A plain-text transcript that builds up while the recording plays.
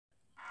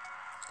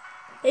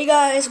Hey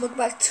guys, welcome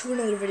back to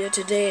another video.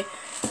 Today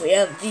we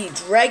have the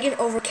Dragon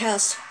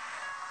Overcast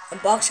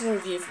unboxing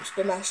review from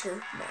Spin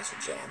Master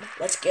Jam.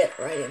 Let's get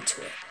right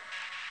into it.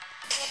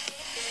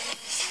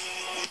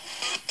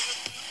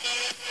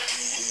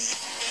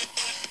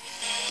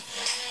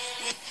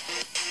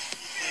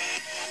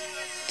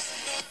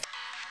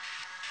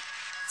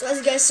 So as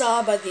you guys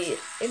saw by the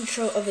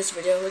intro of this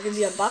video, we're going to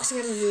be unboxing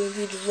and reviewing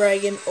the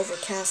Dragon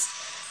Overcast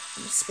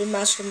from Spin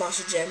Master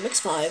Jam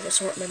Mix05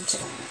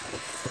 assortment.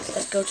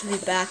 Let's go to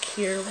the back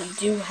here. We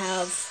do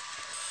have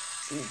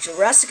the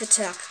Jurassic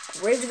Attack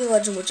Gravedigger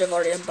Legend, which I've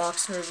already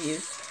unboxed and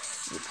reviewed.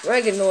 The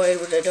Dragonoid,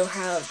 which I don't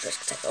have.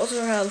 Jurassic Attack I also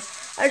don't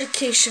have.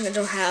 Education, I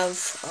don't have.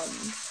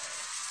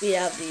 We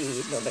have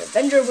the Nomad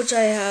Avenger, which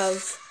I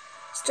have.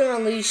 Still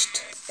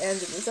Unleashed, and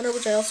the Blue Thunder,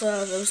 which I also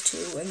have. Those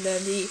two. And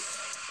then the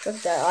truck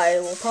that I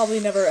will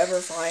probably never ever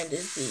find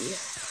is the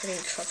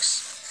Training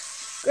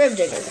Trucks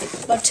Gravedigger.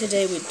 But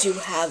today we do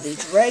have the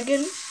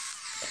Dragon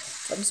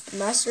from Spin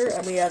Master,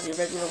 and we have the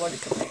regular one to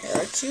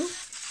compare it to.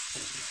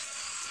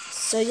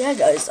 So yeah,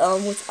 guys,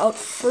 without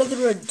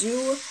further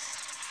ado,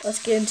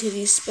 let's get into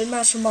the Spin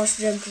Master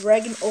Monster Jam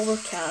Dragon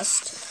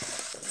Overcast.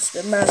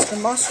 Spin Master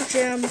Monster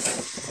Jam.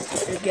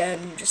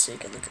 Again, just so you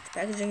can look at the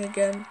packaging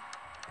again.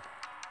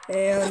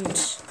 And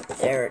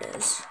there it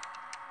is.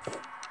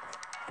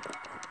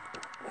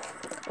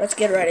 Let's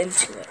get right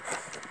into it.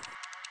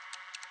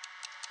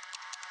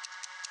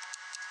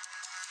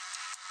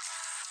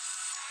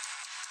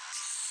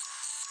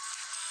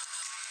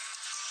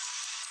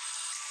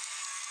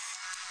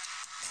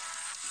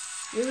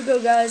 Here we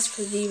go, guys,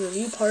 for the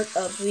review part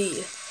of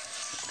the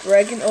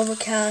Dragon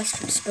Overcast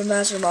from Spin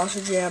Master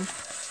Monster Jam.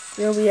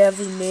 Here we have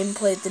the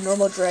nameplate, the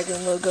normal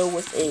dragon logo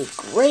with a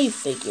gray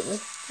figure,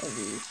 and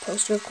the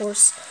poster, of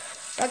course.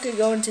 Not gonna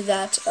go into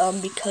that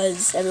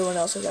because everyone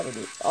else has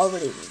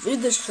already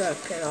reviewed this truck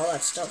and all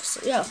that stuff.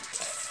 So yeah,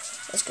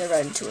 let's get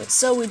right into it.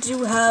 So we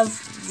do have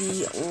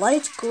the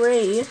light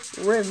gray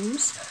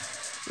rims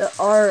that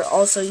are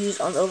also used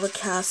on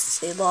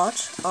Overcasts a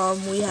lot.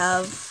 We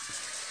have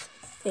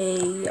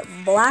a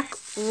black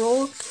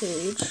roll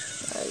cage.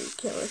 You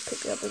can't really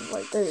pick it up in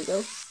light. There you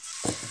go.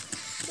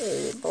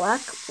 A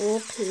black roll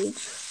cage.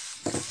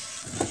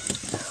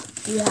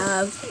 You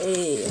have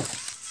a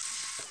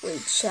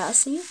plate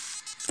chassis.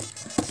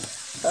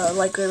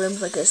 Light gray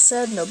rims, like I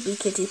said. No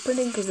BKT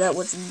printing because that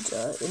wasn't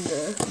in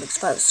the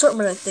Mix05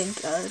 assortment, I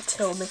think,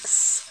 until it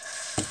was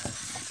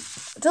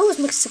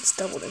Mix6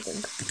 doubled, I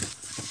think.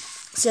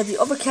 So yeah, the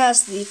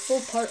Overcast, the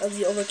full part of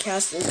the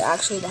Overcast is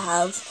actually to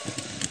have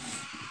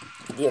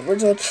the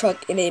original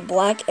truck in a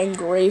black and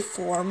gray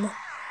form.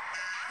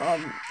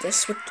 They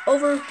switched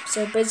over,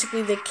 so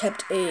basically they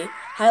kept a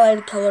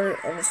highlighted color,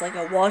 and it's like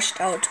a washed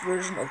out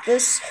version of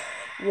this,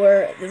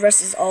 where the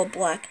rest is all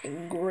black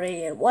and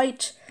gray and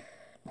white.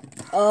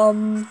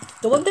 The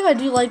one thing I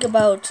do like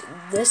about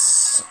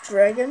this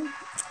dragon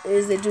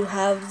is they do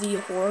have the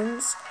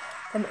horns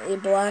from a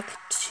black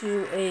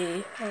to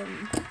a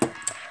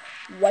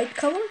white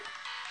color,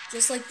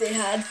 just like they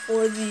had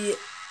for the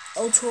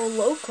Ultra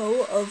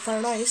Loco of Fire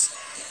and Ice.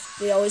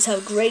 They always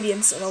have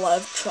gradients in a lot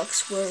of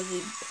trucks where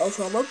the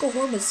Ultra Loco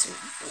horn is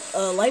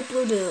light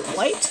blue to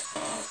white.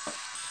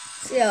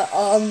 So yeah,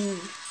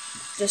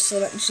 just so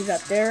that you see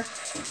that there.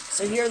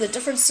 So here are the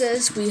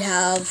differences. We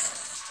have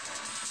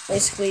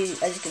basically,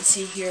 as you can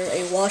see here,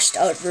 a washed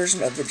out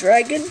version of the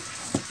dragon.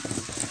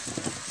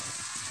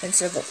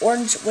 Instead of an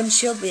orange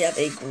windshield, we have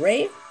a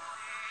gray.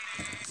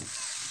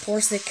 Of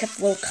course, they kept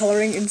a little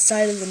coloring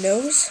inside of the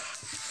nose,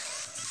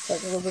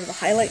 like a little bit of a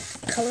highlight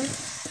color.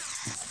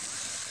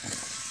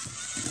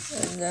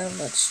 And then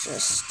let's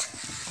just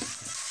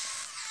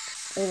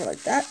over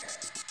like that.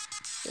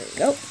 There you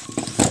go.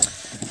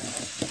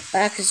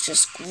 Back is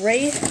just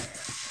gray.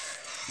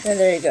 And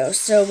there you go.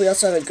 So we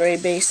also have a gray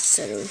base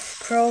instead of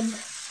chrome.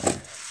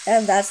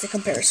 And that's the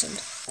comparison.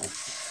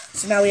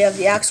 So now we have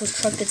the actual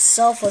truck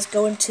itself. Let's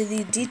go into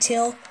the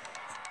detail.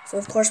 So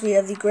of course we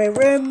have the gray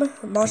rim,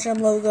 the Monster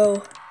Jam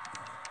logo.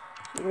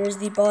 Here's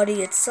the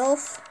body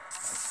itself.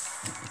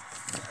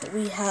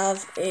 We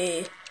have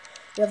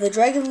the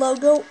dragon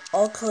logo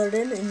all colored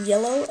in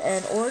yellow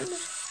and orange.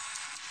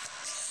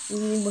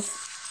 Leading with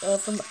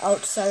from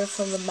outside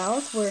from the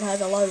mouth, where it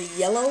has a lot of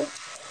yellow,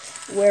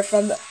 where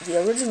from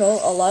the original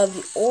a lot of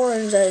the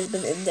orange that has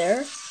been in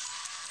there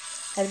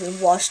has been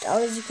washed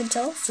out, as you can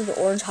tell. So the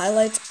orange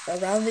highlight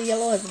around the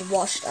yellow has been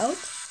washed out.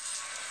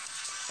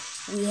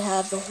 We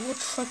have the whole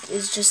truck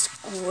is just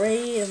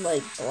gray and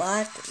like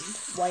black and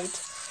white.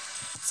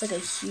 It's like a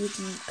huge,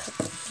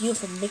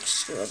 beautiful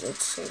mixture of it.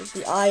 So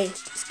the eye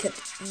is kept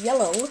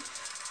yellow,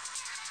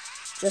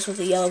 just with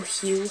the yellow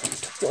hue.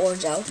 Took the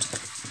orange out.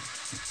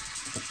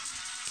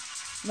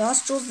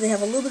 Nostrils, they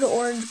have a little bit of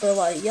orange, but a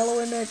lot of yellow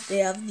in it. They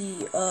have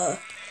they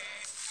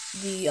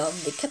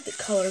kept the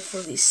color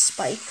for the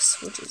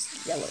spikes, which is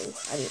yellow.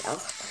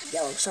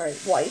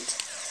 White.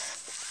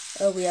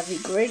 We have the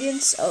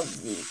gradients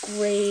of the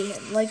gray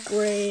and light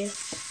gray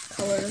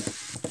color.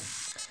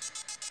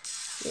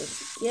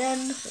 Here's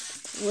again,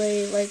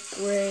 gray, light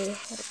gray,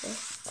 all the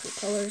cool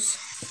colors.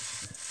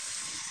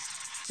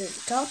 There's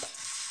the top.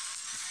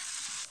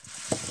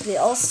 They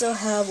also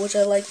have, which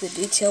I like the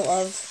detail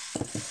of,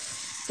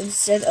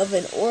 instead of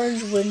an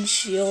orange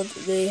windshield,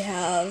 they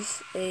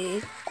have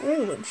a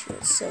gray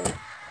windshield. So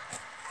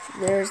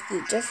there's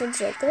the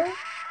difference right there.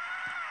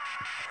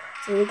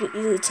 So we can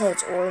easily tell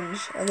it's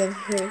orange, and then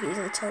here we can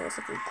easily tell it's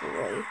like a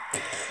gray.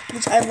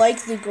 Which I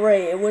like the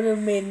gray. It would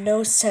have made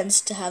no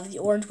sense to have the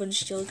orange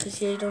windshield, because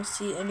here you don't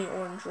see any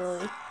orange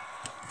really.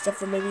 Except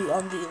for maybe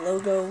on the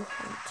logo,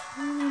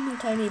 a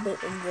tiny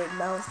bit in the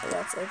mouth, but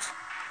that's it.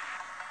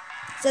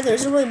 So there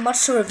isn't really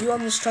much to review on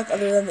this truck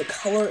other than the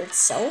color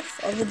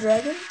itself of the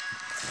Dragon.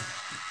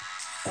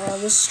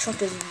 This truck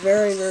is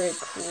very, very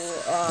cool.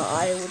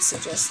 I would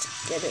suggest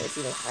get it if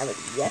you don't have it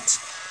yet.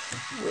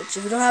 Which,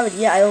 if you don't have it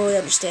yet, I don't really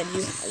understand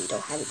you. You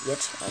don't have it yet.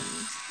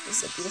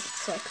 This is a beautiful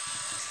truck.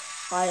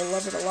 I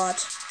love it a lot.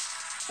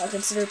 I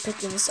consider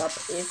picking this up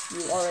if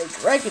you are a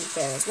Dragon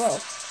fan as well.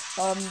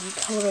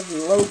 The color of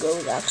the logo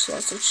is actually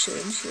also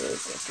changed here. I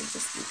think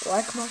it's the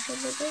black marshal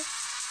logo.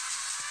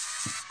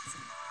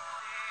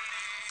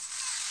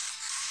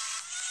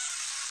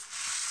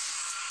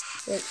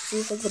 Right, see,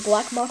 it's like the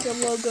black Markham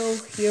logo.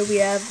 Here we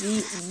have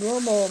the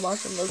normal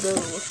Markham logo.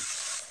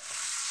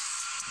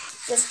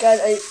 Yes, guys,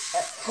 I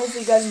hope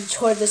you guys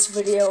enjoyed this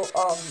video.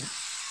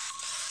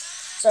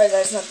 Sorry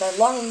guys, not that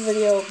long of a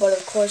video, but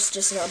of course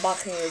just an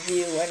unboxing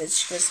review, and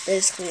it's just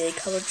basically a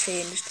color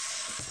changed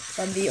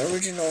from the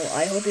original.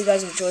 I hope you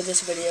guys enjoyed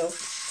this video.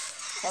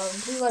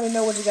 Please let me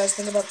know what you guys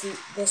think about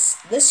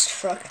this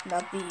truck,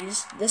 not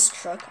these. This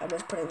truck. I'm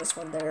just putting this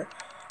one there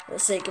for the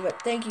sake of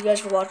it. Thank you guys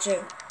for watching.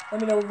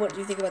 Let me know what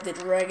you think about the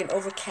Dragon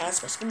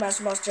Overcast by Spin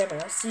Master Mouse Jam,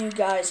 and I'll see you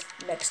guys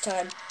next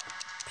time.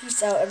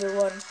 Peace out,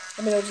 everyone.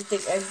 Let me know what you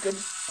think, and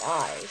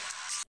goodbye.